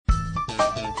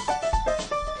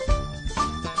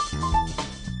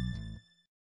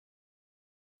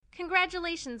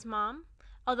Congratulations, Mom!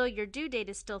 Although your due date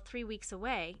is still 3 weeks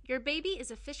away, your baby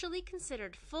is officially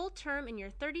considered full term in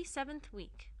your 37th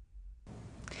week.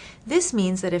 This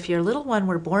means that if your little one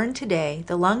were born today,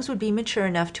 the lungs would be mature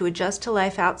enough to adjust to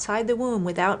life outside the womb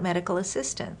without medical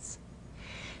assistance.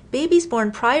 Babies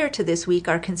born prior to this week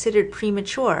are considered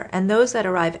premature, and those that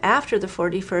arrive after the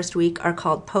 41st week are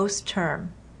called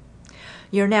post-term.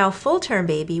 Your now full-term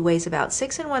baby weighs about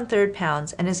 6 1/3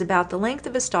 pounds and is about the length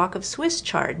of a stalk of Swiss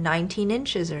chard, 19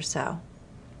 inches or so.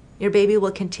 Your baby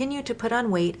will continue to put on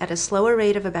weight at a slower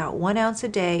rate of about 1 ounce a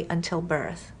day until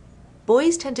birth.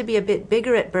 Boys tend to be a bit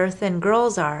bigger at birth than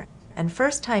girls are, and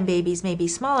first-time babies may be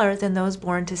smaller than those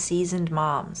born to seasoned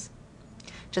moms.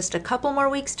 Just a couple more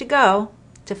weeks to go.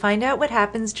 To find out what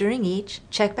happens during each,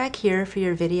 check back here for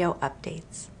your video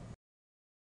updates.